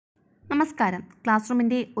നമസ്കാരം. ക്ലാസ്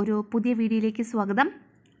റൂമിൻ്റെ ഒരു പുതിയ വീഡിയോയിലേക്ക് സ്വാഗതം.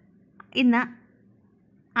 ഇന്ന്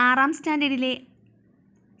 6ാം സ്റ്റാൻഡേർഡിലെ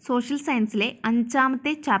social സയൻസിലെ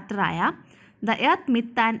 5ാമത്തെ ചാപ്റ്ററായ the earth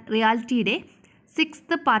myth and റിയാലിറ്റിയുടെ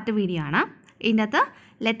 6th part video ആണ്. ഇതിനകത്ത്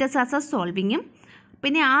ലെറ്റസ് ആസ് എ സോൾവിങ്ങും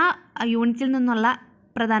പിന്നെ ആ യൂണിറ്റിൽ നിന്നുള്ള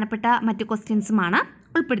പ്രധാനപ്പെട്ട മറ്റ് ക്വസ്റ്റ്യൻസുമാണ്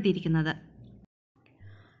ഉൾപ്പെടുത്തിയിരിക്കുന്നത്.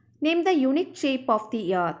 Name the unique shape of the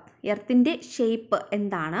earth. എർത്തിൻ്റെ shape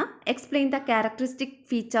എന്താണ്? Explain the characteristic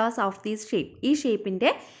features of these shape. ഈ ഷേപ്പിൻ്റെ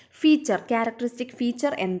ക്യാരക്ടറിസ്റ്റിക്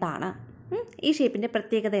ഫീച്ചർ എന്താണ്? ഈ ഷേപ്പിൻ്റെ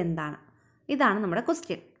പ്രത്യേകത എന്താണ്? ഇതാണ് നമ്മുടെ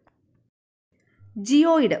ക്വസ്റ്റ്യൻ.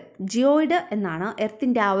 ജിയോയിഡ് എന്നാണ്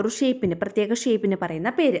എർത്തിൻ്റെ ആ ഒരു പ്രത്യേക ഷേപ്പിന്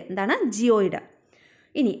പറയുന്ന പേര്. എന്താണ്? ജിയോയിഡ്.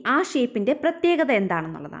 ഇനി ആ ഷേപ്പിൻ്റെ പ്രത്യേകത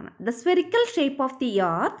എന്താണെന്നുള്ളതാണ്. The spherical shape of the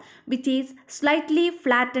earth which is slightly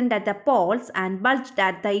flattened at the Paul's and bulged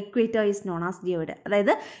at the equator is known as geoid.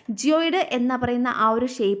 അതായത് ജിയോയിഡ് എന്ന് പറയുന്ന ആ ഒരു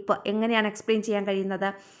ഷേപ്പ് എങ്ങനെയാണ് എക്സ്പ്ലെയിൻ ചെയ്യാൻ കഴിയുന്നത്?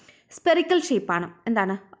 സ്ഫെറിക്കൽ ഷേപ്പാണ്.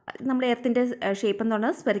 എന്താണ് നമ്മുടെ എർത്തിൻ്റെ ഷേപ്പ് എന്ന്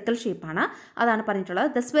പറയുന്നത്? സ്ഫെറിക്കൽ ഷേപ്പാണ്. അതാണ് പറഞ്ഞിട്ടുള്ളത്.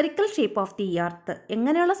 The spherical shape of the earth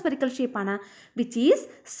എങ്ങനെയുള്ള സ്ഫെറിക്കൽ ഷേപ്പാണ്? Which is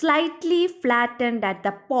slightly flattened at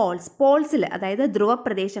the പോൾസിൽ, അതായത്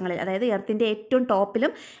ധ്രുവപ്രദേശങ്ങളിൽ, അതായത് എർത്തിൻ്റെ ഏറ്റവും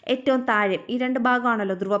ടോപ്പിലും ഏറ്റവും താഴെയും ഈ രണ്ട്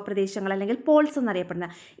ഭാഗമാണല്ലോ ധ്രുവപ്രദേശങ്ങൾ അല്ലെങ്കിൽ പോൾസ്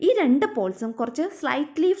എന്നറിയപ്പെടുന്നത്. ഈ രണ്ട് പോൾസും കുറച്ച്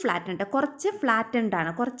സ്ലൈറ്റ്ലി ഫ്ലാറ്റൻഡ്, കുറച്ച് ഫ്ലാറ്റൻഡ്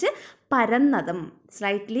ആണ്, കുറച്ച് പരന്നതും,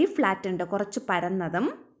 സ്ലൈറ്റ്ലി ഫ്ലാറ്റൻഡ് കുറച്ച് പരന്നതും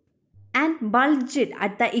and bulged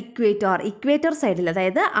at the equator സൈഡിൽ,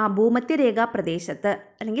 അതായത് ആ ഭൂമധ്യരേഖാ പ്രദേശത്ത്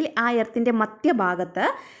അല്ലെങ്കിൽ ആ എർത്തിൻ്റെ മധ്യഭാഗത്ത്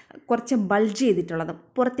കുറച്ച് ബൾജ് ചെയ്തിട്ടുള്ളതും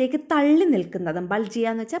പുറത്തേക്ക് തള്ളി നിൽക്കുന്നതും. ബൾജ്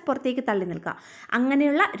ചെയ്യുക എന്ന് വെച്ചാൽ പുറത്തേക്ക് തള്ളി നിൽക്കുക.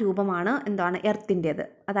 അങ്ങനെയുള്ള രൂപമാണ് എന്താണ് എർത്തിൻ്റേത്.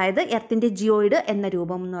 അതായത് എർത്തിൻ്റെ ജിയോയിഡ് എന്ന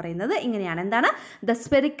രൂപം എന്ന് പറയുന്നത് ഇങ്ങനെയാണ്. എന്താണ്? The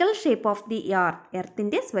spherical shape of the earth.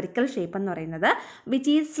 എർത്തിൻ്റെ spherical shape എന്ന് പറയുന്നത്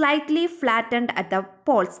which is slightly flattened at the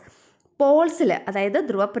പോൾസിൽ, അതായത്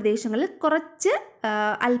ധ്രുവപ്രദേശങ്ങളിൽ കുറച്ച്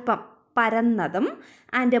അല്പം പരന്നതും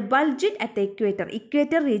ആൻഡ് ബൾജ്ഡ് അറ്റ്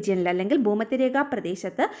ഇക്വേറ്റർ റീജിയനിൽ അല്ലെങ്കിൽ ഭൂമധ്യരേഖാ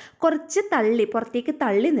പ്രദേശത്ത് കുറച്ച് പുറത്തേക്ക്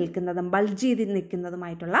തള്ളി നിൽക്കുന്നതും ബൾജ് ചെയ്ത്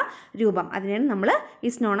നിൽക്കുന്നതുമായിട്ടുള്ള രൂപം. അതിനെയാണ് നമ്മൾ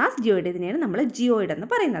ഈസ് നോൺ ആസ് ജിയോയിഡ്. ഇതിനെയാണ് നമ്മൾ ജിയോയിഡ് എന്ന്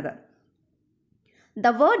പറയുന്നത്.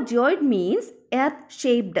 The word geoid means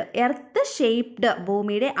earth shaped,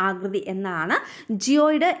 ഭൂമിയുടെ ആകൃതി എന്നാണ്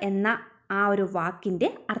ജിയോയിഡ് എന്ന ആ ഒരു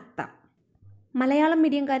വാക്കിൻ്റെ അർത്ഥം. മലയാളം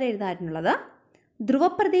മീഡിയംകാരെ എഴുതാറുള്ളത്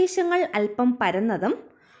ധ്രുവപ്രദേശങ്ങൾ അല്പം പരന്നതും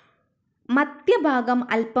മധ്യഭാഗം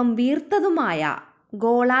അല്പം വീർത്തതുമായ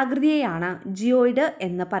ഗോളാകൃതിയെയാണ് ജിയോയിഡ്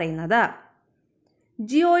എന്ന് പറയുന്നത്.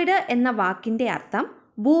 ജിയോയിഡ് എന്ന വാക്കിൻ്റെ അർത്ഥം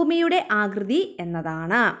ഭൂമിയുടെ ആകൃതി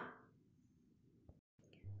എന്നതാണ്.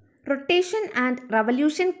 Rotation and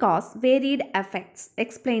revolution cos varied effects.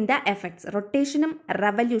 Explain the effects. റൊട്ടേഷനും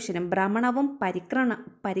റവല്യൂഷനും, ഭ്രമണവും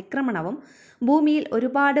പരിക്രമണവും ഭൂമിയിൽ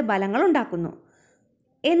ഒരുപാട് ബലങ്ങൾ ഉണ്ടാക്കുന്നു.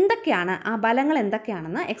 എന്തൊക്കെയാണ് ആ ബലങ്ങൾ?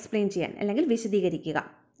 എന്തൊക്കെയാണെന്ന് എക്സ്പ്ലെയിൻ ചെയ്യാൻ അല്ലെങ്കിൽ വിശദീകരിക്കുക.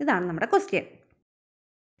 ഇതാണ് നമ്മുടെ question.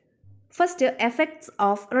 First, effects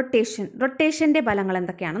of rotation. റൊട്ടേഷൻ്റെ ഫലങ്ങൾ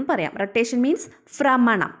എന്തൊക്കെയാണെന്ന് പറയാം. റൊട്ടേഷൻ മീൻസ്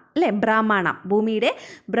ഭ്രമണം, അല്ലേ? ഭ്രമണം, ഭൂമിയുടെ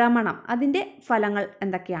ഭ്രമണം, അതിൻ്റെ ഫലങ്ങൾ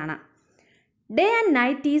എന്തൊക്കെയാണ്? Day and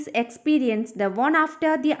night is experienced one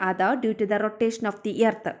after the other due to the rotation of the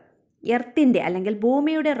earth. എർത്തിൻ്റെ അല്ലെങ്കിൽ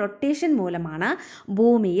ഭൂമിയുടെ റൊട്ടേഷൻ മൂലമാണ്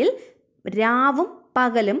ഭൂമിയിൽ രാവും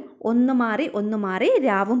പകലും ഒന്ന് മാറി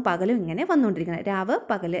രാവും പകലും ഇങ്ങനെ വന്നുകൊണ്ടിരിക്കുന്നത്.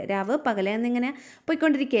 രാവ് പകൽ എന്നിങ്ങനെ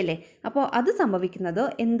പോയിക്കൊണ്ടിരിക്കുകയല്ലേ. അപ്പോൾ അത് സംഭവിക്കുന്നത്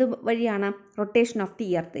എന്ത് വഴിയാണ്? റൊട്ടേഷൻ ഓഫ് ദി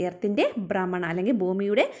എർത്തിൻ്റെ ഭ്രമണം അല്ലെങ്കിൽ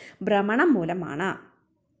ഭൂമിയുടെ ഭ്രമണം മൂലമാണ്.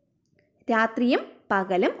 രാത്രിയും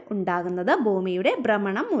പകലും ഉണ്ടാകുന്നത് ഭൂമിയുടെ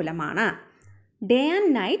ഭ്രമണം മൂലമാണ്. Day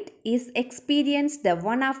and night is experienced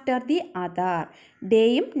one after the other.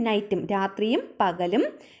 ഡേയും നൈറ്റും, രാത്രിയും പകലും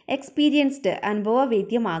എക്സ്പീരിയൻസ്ഡ്,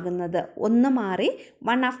 അനുഭവവേദ്യമാകുന്നത്, ഒന്ന് മാറി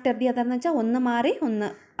വൺ ആഫ്റ്റർ ദി അതർ എന്ന് വെച്ചാൽ ഒന്ന്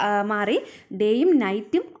മാറി ഡേയും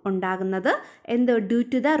നൈറ്റും ഉണ്ടാകുന്നത് എന്ത്? Due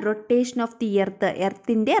to the rotation of the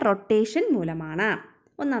എർത്തിൻ്റെ rotation മൂലമാണ്.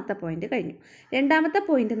 ഒന്നാമത്തെ പോയിന്റ് കഴിഞ്ഞു. രണ്ടാമത്തെ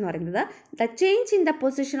പോയിന്റ് എന്ന് പറയുന്നത് the change in the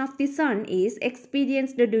position of the sun is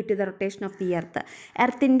experienced due to the rotation of the earth.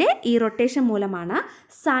 എർത്തിൻ്റെ ഈ റൊട്ടേഷൻ മൂലമാണ്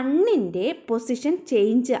സണ്ണിൻ്റെ പൊസിഷൻ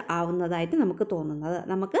ചേഞ്ച് ആവുന്നതായിട്ട്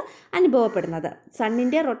നമുക്ക് അനുഭവപ്പെടുന്നത്.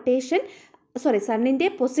 സണ്ണിൻ്റെ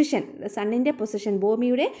പൊസിഷൻ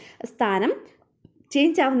ഭൂമിയുടെ സ്ഥാനം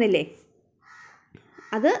ചേഞ്ച് ആവുന്നില്ലേ?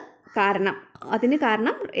 അതിന്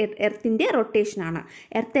കാരണം എർത്തിൻ്റെ റൊട്ടേഷനാണ്.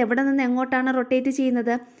 എർത്ത് എവിടെ നിന്ന് എങ്ങോട്ടാണ് റൊട്ടേറ്റ്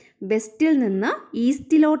ചെയ്യുന്നത്? വെസ്റ്റിൽ നിന്ന്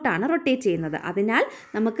ഈസ്റ്റിലോട്ടാണ് റൊട്ടേറ്റ് ചെയ്യുന്നത്. അതിനാൽ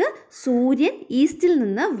നമുക്ക് സൂര്യൻ ഈസ്റ്റിൽ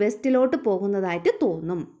നിന്ന് വെസ്റ്റിലോട്ട് പോകുന്നതായിട്ട്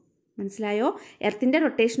തോന്നും. മനസ്സിലായോ? എർത്തിൻ്റെ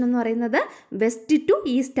റൊട്ടേഷൻ എന്ന് പറയുന്നത് വെസ്റ്റ് ടു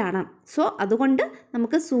ഈസ്റ്റ് ആണ്. സോ അതുകൊണ്ട്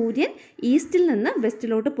നമുക്ക് സൂര്യൻ ഈസ്റ്റിൽ നിന്ന്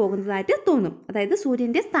വെസ്റ്റിലോട്ട് പോകുന്നതായിട്ട് തോന്നും. അതായത്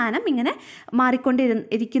സൂര്യൻ്റെ സ്ഥാനം ഇങ്ങനെ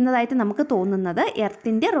മാറിക്കൊണ്ടിരിക്കുന്നതായിട്ട് നമുക്ക് തോന്നുന്നത്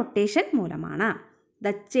എർത്തിൻ്റെ റൊട്ടേഷൻ മൂലമാണ്.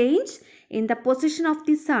 The change in the position of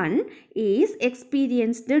the sun is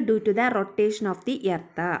experienced due to the rotation of the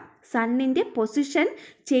earth. സണ്ണിൻ്റെ position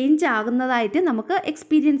change ആകുന്നതായിട്ട് നമുക്ക്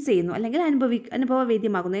എക്സ്പീരിയൻസ് ചെയ്യുന്നു അല്ലെങ്കിൽ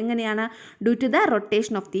അനുഭവവേദ്യമാകുന്നു. എങ്ങനെയാണ്? Due to the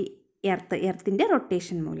rotation of the എർത്തിൻ്റെ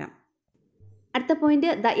rotation മൂലം. അടുത്ത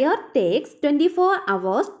point, the earth takes 24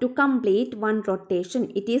 hours to complete one rotation.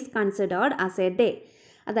 It is considered as A day.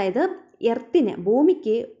 അതായത്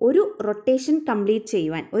ഭൂമിക്ക് ഒരു rotation complete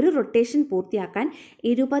ചെയ്യുവാൻ, ഒരു റൊട്ടേഷൻ പൂർത്തിയാക്കാൻ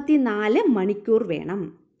 24 മണിക്കൂർ വേണം.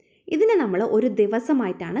 ഇതിനെ നമ്മൾ ഒരു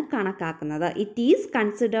ദിവസമായിട്ടാണ് കണക്കാക്കുന്നത്. It is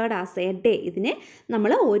considered as A day. ഇതിനെ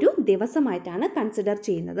നമ്മൾ ഒരു ദിവസമായിട്ടാണ് കൺസിഡർ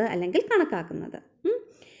ചെയ്യുന്നത് അല്ലെങ്കിൽ കണക്കാക്കുന്നത്.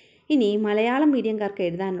 ഇനി മലയാളം മീഡിയംകാർക്ക്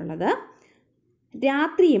എഴുതാനുള്ളത്,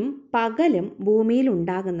 രാത്രിയും പകലും ഭൂമിയിൽ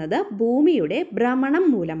ഉണ്ടാകുന്നത് ഭൂമിയുടെ ഭ്രമണം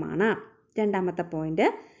മൂലമാണ്. രണ്ടാമത്തെ പോയിന്റ്,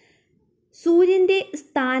 സൂര്യൻ്റെ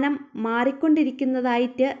സ്ഥാനം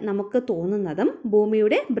മാറിക്കൊണ്ടിരിക്കുന്നതായിട്ട് നമുക്ക് തോന്നുന്നതും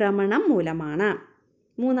ഭൂമിയുടെ ഭ്രമണം മൂലമാണ്.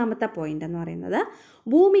 മൂന്നാമത്തെ പോയിന്റ് എന്ന് പറയുന്നത്,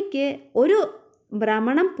 ഭൂമിക്ക് ഒരു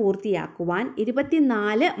ഭ്രമണം പൂർത്തിയാക്കുവാൻ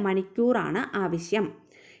 24 മണിക്കൂറാണ് ആവശ്യം.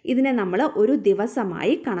 ഇതിനെ നമ്മൾ ഒരു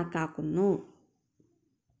ദിവസമായി കണക്കാക്കുന്നു.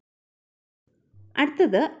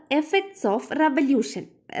 അടുത്തത് എഫക്ട്സ് ഓഫ്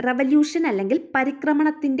റവല്യൂഷൻ അല്ലെങ്കിൽ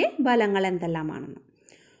പരിക്രമണത്തിൻ്റെ ഫലങ്ങൾ എന്തെല്ലാമാണെന്ന്.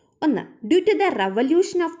 ഒന്ന്, due to the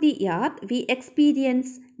revolution of the earth we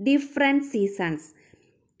experience different seasons.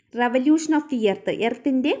 Revolution of the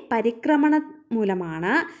എർത്തിൻ്റെ പരിക്രമണം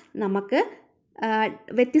മൂലമാണ് നമുക്ക്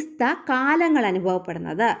വ്യത്യസ്ത കാലങ്ങൾ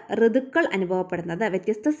അനുഭവപ്പെടുന്നത്, ഋതുക്കൾ അനുഭവപ്പെടുന്നത്,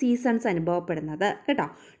 വ്യത്യസ്ത സീസൺസ് അനുഭവപ്പെടുന്നത് കേട്ടോ.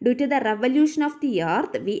 Due to the revolution of the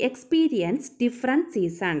earth we experience different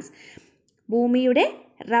seasons. ഭൂമിയുടെ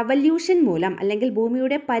റവല്യൂഷൻ മൂലം അല്ലെങ്കിൽ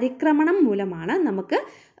ഭൂമിയുടെ പരിക്രമണം മൂലമാണ് നമുക്ക്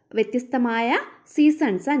വ്യത്യസ്തമായ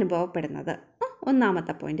സീസൺസ് അനുഭവപ്പെടുന്നത്.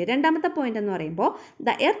 ഒന്നാമത്തെ പോയിന്റ്. രണ്ടാമത്തെ പോയിന്റ് എന്ന് പറയുമ്പോൾ, the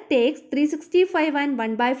earth takes 365 and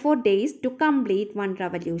 1/4 days to complete one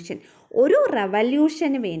revolution. ഒരു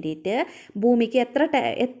റവല്യൂഷന് വേണ്ടിയിട്ട് ഭൂമിക്ക്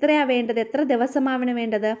എത്രയാണ് വേണ്ടത്, എത്ര ദിവസമാണ്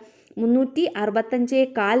വേണ്ടത്?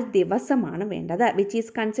 365 ദിവസമാണ് വേണ്ടത്. Which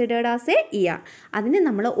is considered as A year. അതിന്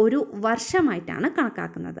നമ്മൾ ഒരു വർഷമായിട്ടാണ്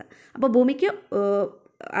കണക്കാക്കുന്നത്. അപ്പോൾ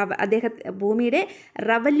ഭൂമിയുടെ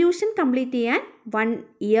റവല്യൂഷൻ കംപ്ലീറ്റ് ചെയ്യാൻ 1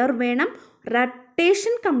 ഇയർ വേണം,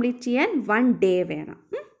 റൊട്ടേഷൻ കംപ്ലീറ്റ് ചെയ്യാൻ 1 ഡേ വേണം.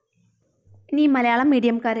 ഇനി മലയാളം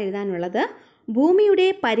മീഡിയംകാർ എഴുതാനുള്ളത്, ഭൂമിയുടെ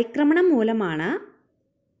പരിക്രമണം മൂലമാണ്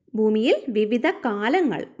ഭൂമിയിൽ വിവിധ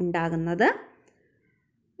കാലങ്ങൾ ഉണ്ടാകുന്നത്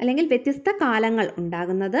അല്ലെങ്കിൽ വ്യത്യസ്ത കാലങ്ങൾ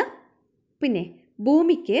ഉണ്ടാകുന്നത്. പിന്നെ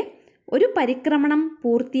ഭൂമിക്ക് ഒരു പരിക്രമണം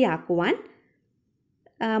പൂർത്തിയാക്കുവാൻ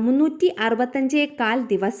 365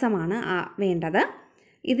 ദിവസമാണ് വേണ്ടത്.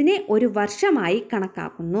 ഇതിനെ ഒരു വർഷമായി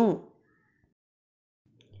കണക്കാക്കുന്നു.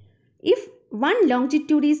 If 1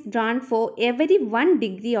 longitude is drawn for every 1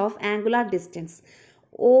 degree of angular distance.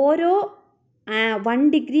 ഓരോ 1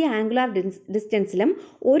 ഡിഗ്രി ആംഗുലാർ ഡിസ്റ്റൻസിലും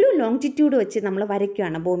ഒരു ലോങ്ജിറ്റ്യൂഡ് വെച്ച് നമ്മൾ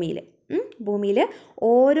വരയ്ക്കുകയാണ് ഭൂമിയിൽ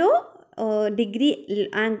ഓരോ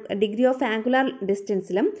ഡിഗ്രി ഓഫ് ആംഗുലാർ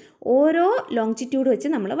ഡിസ്റ്റൻസിലും ഓരോ ലോങ്ജിറ്റ്യൂഡ് വെച്ച്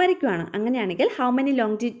നമ്മൾ വരയ്ക്കുകയാണ്. അങ്ങനെയാണെങ്കിൽ how many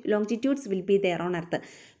longitudes will be their own earth?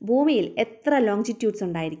 ഭൂമിയിൽ എത്ര ലോങ്ജിറ്റ്യൂഡ്സ്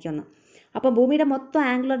ഉണ്ടായിരിക്കുമെന്ന്. അപ്പോൾ ഭൂമിയുടെ മൊത്തം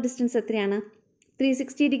ആംഗുലാർ ഡിസ്റ്റൻസ് എത്രയാണ്?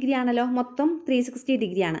 360 ഡിഗ്രി ആണല്ലോ. മൊത്തം 360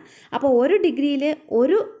 ഡിഗ്രിയാണ്. അപ്പോൾ ഒരു ഡിഗ്രിയിൽ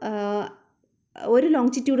ഒരു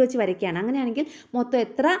ലോങ്ജിറ്റ്യൂഡ് വെച്ച് വരയ്ക്കുകയാണ്. അങ്ങനെയാണെങ്കിൽ മൊത്തം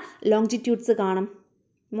എത്ര ലോങ്ജിറ്റ്യൂഡ്സ് കാണും?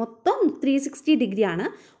 മൊത്തം 360 ഡിഗ്രിയാണ്.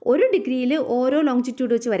 ഒരു ഡിഗ്രിയിൽ ഓരോ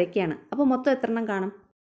ലോങ്ജിറ്റ്യൂഡ് വെച്ച് വരയ്ക്കുകയാണ്. അപ്പോൾ മൊത്തം എത്ര എണ്ണം കാണും?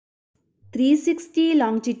 360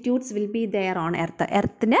 longitudes will be their own earth.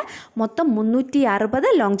 എർത്തിന് മൊത്തം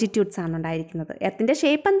 360 ലോങ്ജിറ്റ്യൂഡ്സ് ആണ് ഉണ്ടായിരിക്കുന്നത്. എർത്തിൻ്റെ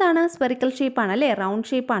ഷേപ്പ് എന്താണ്? സ്ഫെറിക്കൽ ഷേപ്പാണ് അല്ലേ, റൗണ്ട്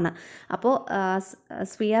ഷേപ്പാണ്. അപ്പോൾ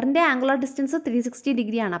സ്ഫിയറിൻ്റെ ആംഗുലർ ഡിസ്റ്റൻസ് 360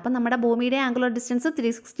 ഡിഗ്രിയാണ്. അപ്പോൾ നമ്മുടെ ഭൂമിയുടെ ആംഗുലർ ഡിസ്റ്റൻസ്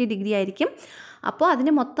 360 ഡിഗ്രി ആയിരിക്കും. അപ്പോൾ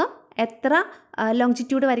അതിന് മൊത്തം എത്ര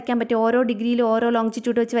ലോങ്ജിറ്റ്യൂഡ് വരയ്ക്കാൻ പറ്റും? ഓരോ ഡിഗ്രിയിൽ ഓരോ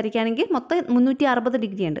ലോങ്ജിറ്റ്യൂഡ് വെച്ച് വരയ്ക്കുകയാണെങ്കിൽ മൊത്തം 360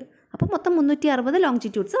 ഡിഗ്രി ഉണ്ട്. അപ്പോൾ മൊത്തം 360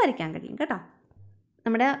 ലോങ്ജിറ്റ്യൂഡ്സ് വരയ്ക്കാൻ കഴിയും കേട്ടോ.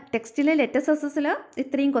 നമ്മുടെ ടെക്സ്റ്റിലെ ലെറ്റേഴ്സ് എസ്എസിൽ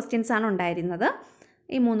ഇത്രയും ക്വസ്റ്റ്യൻസ് ആണ് ഉണ്ടായിരുന്നത്,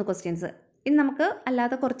 ഈ 3 ക്വസ്റ്റ്യൻസ്. ഇനി നമുക്ക്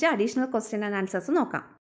അല്ലാതെ കുറച്ച് അഡീഷണൽ ക്വസ്റ്റ്യൻ ആൻഡ് ആൻസേഴ്സ് നോക്കാം.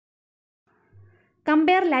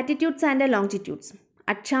 Compare latitudes and longitudes.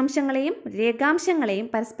 അക്ഷാംശങ്ങളെയും രേഖാംശങ്ങളെയും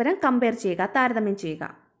പരസ്പരം കമ്പയർ ചെയ്യുക, താരതമ്യം ചെയ്യുക.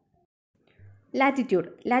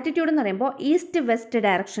 ലാറ്റിറ്റ്യൂഡ് എന്ന് പറയുമ്പോൾ east west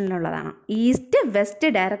ഡയറക്ഷനിലുള്ളതാണ്. East west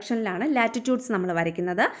ഡയറക്ഷനിലാണ് latitudes നമ്മൾ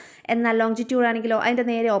വരയ്ക്കുന്നത്. എന്നാൽ ലോങ്ജിറ്റ്യൂഡ് ആണെങ്കിലോ അതിൻ്റെ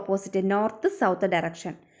നേരെ ഓപ്പോസിറ്റ് നോർത്ത് സൗത്ത്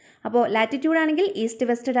ഡയറക്ഷൻ. അപ്പോൾ ലാറ്റിറ്റ്യൂഡ് ആണെങ്കിൽ ഈസ്റ്റ്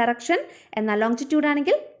വെസ്റ്റ് ഡയറക്ഷൻ, എന്നാൽ ലോങ്ജിറ്റ്യൂഡ്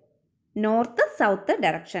ആണെങ്കിൽ നോർത്ത് സൗത്ത്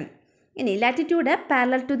ഡയറക്ഷൻ. ഇനി latitude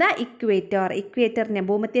parallel to the ഇക്വേറ്ററിന്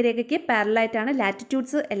ഭൂമധ്യരേഖയ്ക്ക് പാരലായിട്ടാണ്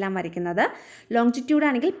latitudes എല്ലാം വരയ്ക്കുന്നത്. ലോങ്ജിറ്റ്യൂഡ്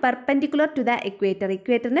ആണെങ്കിൽ പെർപെൻഡിക്കുലർ ടു ദ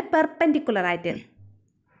ഇക്വേറ്ററിന് പെർപെൻഡിക്കുലർ ആയിട്ട്.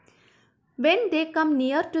 When they come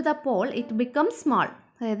near to the Paul it becomes small.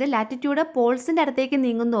 അതായത് ലാറ്റിറ്റ്യൂഡ് പോൾസിൻ്റെ അടുത്തേക്ക്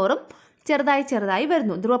നീങ്ങുന്തോറും ചെറുതായി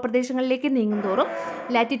വരുന്നു. ധ്രുവപ്രദേശങ്ങളിലേക്ക് നീങ്ങുന്തോറും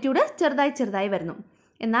ലാറ്റിറ്റ്യൂഡ് ചെറുതായി വരുന്നു.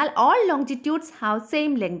 എന്നാൽ all longitudes have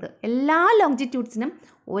same length. എല്ലാ ലോങ്ജിറ്റ്യൂഡ്സിനും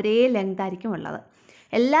ഒരേ ലെങ്ത് ആയിരിക്കും ഉള്ളത്.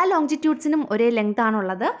 എല്ലാ ലോങ്ജിറ്റ്യൂഡ്സിനും ഒരേ ലെങ്ത്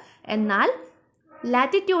ആണുള്ളത്. എന്നാൽ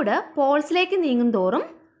ലാറ്റിറ്റ്യൂഡ് പോൾസിലേക്ക് നീങ്ങും തോറും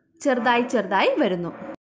ചെറുതായി ചെറുതായി വരുന്നു.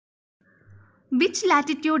 Which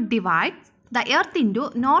latitude divides the earth into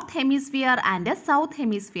north hemisphere and south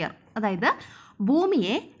hemisphere? അതായത്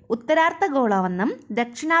ഭൂമിയെ ഉത്തരാർദ്ധഗോളമെന്നും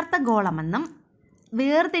ദക്ഷിണാർദ്ധഗോളമെന്നും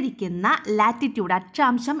വേർതിരിക്കുന്ന ലാറ്റിറ്റ്യൂഡ്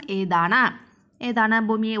അക്ഷാംശം ഏതാണ്? ഏതാണ്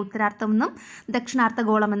ഭൂമിയെ ഉത്തരാർദ്ധമെന്നും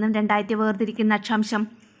ദക്ഷിണാർദ്ധഗോളമെന്നും രണ്ടായിട്ട് വേർതിരിക്കുന്ന അക്ഷാംശം?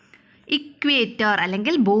 ഇക്വേറ്റർ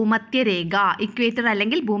അല്ലെങ്കിൽ ഭൂമധ്യരേഖ. ഇക്വേറ്റർ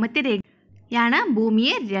അല്ലെങ്കിൽ ഭൂമധ്യരേഖയാണ്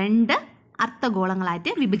ഭൂമിയെ 2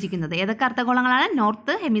 അർദ്ധഗോളങ്ങളായിട്ട് വിഭജിക്കുന്നത്. ഏതൊക്കെ അർദ്ധഗോളങ്ങളാണ്?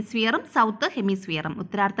 North ഹെമിസ്ഫിയറും south ഹെമിസ്ഫിയറും.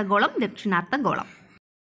 ഉത്തരാർദ്ധഗോളം, ദക്ഷിണാർദ്ധഗോളം.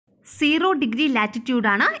 0 ഡിഗ്രി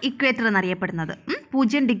ലാറ്റിറ്റ്യൂഡാണ് ഇക്വേറ്റർ എന്നറിയപ്പെടുന്നത്.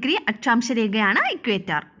 0 ഡിഗ്രി അക്ഷാംശരേഖയാണ്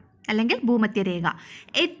ഇക്വേറ്റർ അല്ലെങ്കിൽ ഭൂമധ്യരേഖ.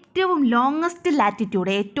 ഏറ്റവും ലോങ്ങസ്റ്റ്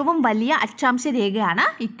ലാറ്റിറ്റ്യൂഡ്, ഏറ്റവും വലിയ അക്ഷാംശരേഖയാണ്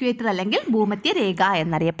ഇക്വേറ്റർ അല്ലെങ്കിൽ ഭൂമധ്യരേഖ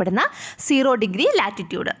എന്നറിയപ്പെടുന്ന 0 degree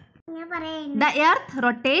latitude. The earth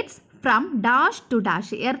rotates from dash to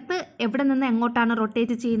dash. Earth എവിടെ നിന്ന് എങ്ങോട്ടാണ്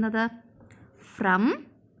റൊട്ടേറ്റ് ചെയ്യുന്നത്? From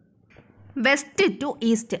west to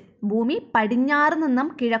east. ഭൂമി പടിഞ്ഞാറ് നിന്നും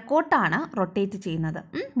കിഴക്കോട്ടാണ് റൊട്ടേറ്റ് ചെയ്യുന്നത്.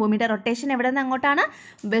 ഭൂമിയുടെ റൊട്ടേഷൻ എവിടെ നിന്ന് എങ്ങോട്ടാണ്?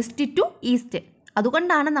 West to east.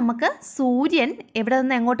 അതുകൊണ്ടാണ് നമുക്ക് സൂര്യൻ എവിടെ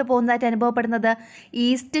നിന്ന് എങ്ങോട്ട് പോകുന്നതായിട്ട് അനുഭവപ്പെടുന്നത്?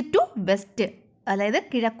 ഈസ്റ്റ് ടു വെസ്റ്റ്, അതായത്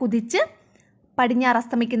കിഴക്കുതിച്ച് പടിഞ്ഞാറ്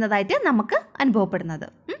അസ്തമിക്കുന്നതായിട്ട് നമുക്ക് അനുഭവപ്പെടുന്നത്.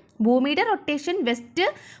 ഭൂമിയുടെ റൊട്ടേഷൻ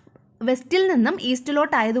വെസ്റ്റിൽ നിന്നും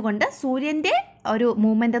ഈസ്റ്റിലോട്ടായതുകൊണ്ട് സൂര്യൻ്റെ ഒരു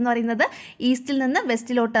മൂവ്മെൻ്റ് എന്ന് പറയുന്നത് ഈസ്റ്റിൽ നിന്ന്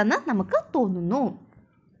വെസ്റ്റിലോട്ടെന്ന് നമുക്ക് തോന്നുന്നു.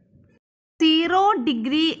 0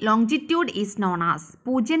 degree longitude is known as.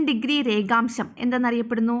 0 degree രേഖാംശം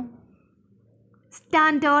എന്തെന്നറിയപ്പെടുന്നു?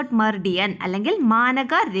 Standard Meridian അല്ലെങ്കിൽ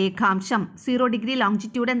മാനക രേഖാംശം. 0 ഡിഗ്രി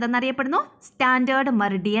ലോങ്ജിറ്റ്യൂഡ് എന്തെന്നറിയപ്പെടുന്നു? സ്റ്റാൻഡേർഡ്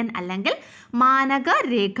മെറിഡിയൻ അല്ലെങ്കിൽ മാനക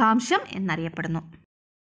രേഖാംശം എന്നറിയപ്പെടുന്നു.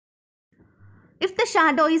 If the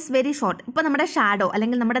shadow is very short. ഇപ്പോൾ നമ്മുടെ ഷാഡോ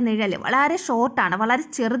അല്ലെങ്കിൽ നമ്മുടെ നിഴൽ വളരെ ഷോർട്ടാണ്, വളരെ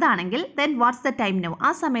ചെറുതാണെങ്കിൽ then what's the time now? ആ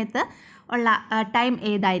സമയത്ത് ഉള്ള ടൈം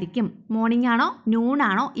ഏതായിരിക്കും? മോർണിംഗ് ആണോ, നൂൺ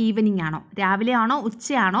ആണോ, ഈവനിങ് ആണോ, രാവിലെ ആണോ,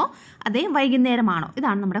 ഉച്ചയാണോ, അതേ വൈകുന്നേരമാണോ?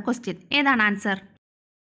 ഇതാണ് നമ്മുടെ ക്വസ്റ്റ്യൻ. ഏതാണ് ആൻസർ?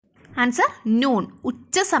 Answer noon.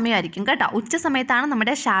 ഉച്ച സമയമായിരിക്കും കേട്ടോ. ഉച്ച സമയത്താണ്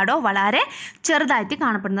നമ്മുടെ ഷാഡോ വളരെ ചെറുതായിട്ട്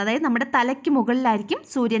കാണപ്പെടുന്നത്. അതായത് നമ്മുടെ തലയ്ക്ക് മുകളിലായിരിക്കും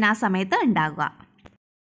സൂര്യൻ ആ സമയത്ത് ഉണ്ടാകുക.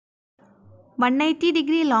 180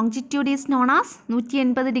 degree longitude is known as.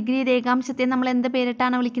 180 degree രേഖാംശത്തെ നമ്മൾ എന്ത്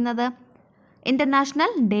പേരിട്ടാണ് വിളിക്കുന്നത്?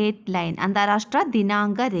 ഇൻ്റർനാഷണൽ ഡേറ്റ് ലൈൻ, അന്താരാഷ്ട്ര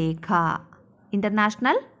ദിനാങ്ക രേഖ.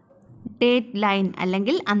 ഇൻ്റർനാഷണൽ ഡേറ്റ് ലൈൻ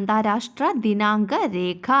അല്ലെങ്കിൽ അന്താരാഷ്ട്ര ദിനാങ്ക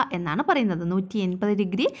രേഖ എന്നാണ് പറയുന്നത്. 180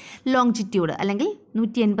 ഡിഗ്രി ലോങ്ജിറ്റ്യൂഡ് അല്ലെങ്കിൽ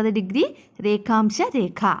 180 ഡിഗ്രി രേഖാംശ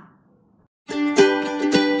രേഖ.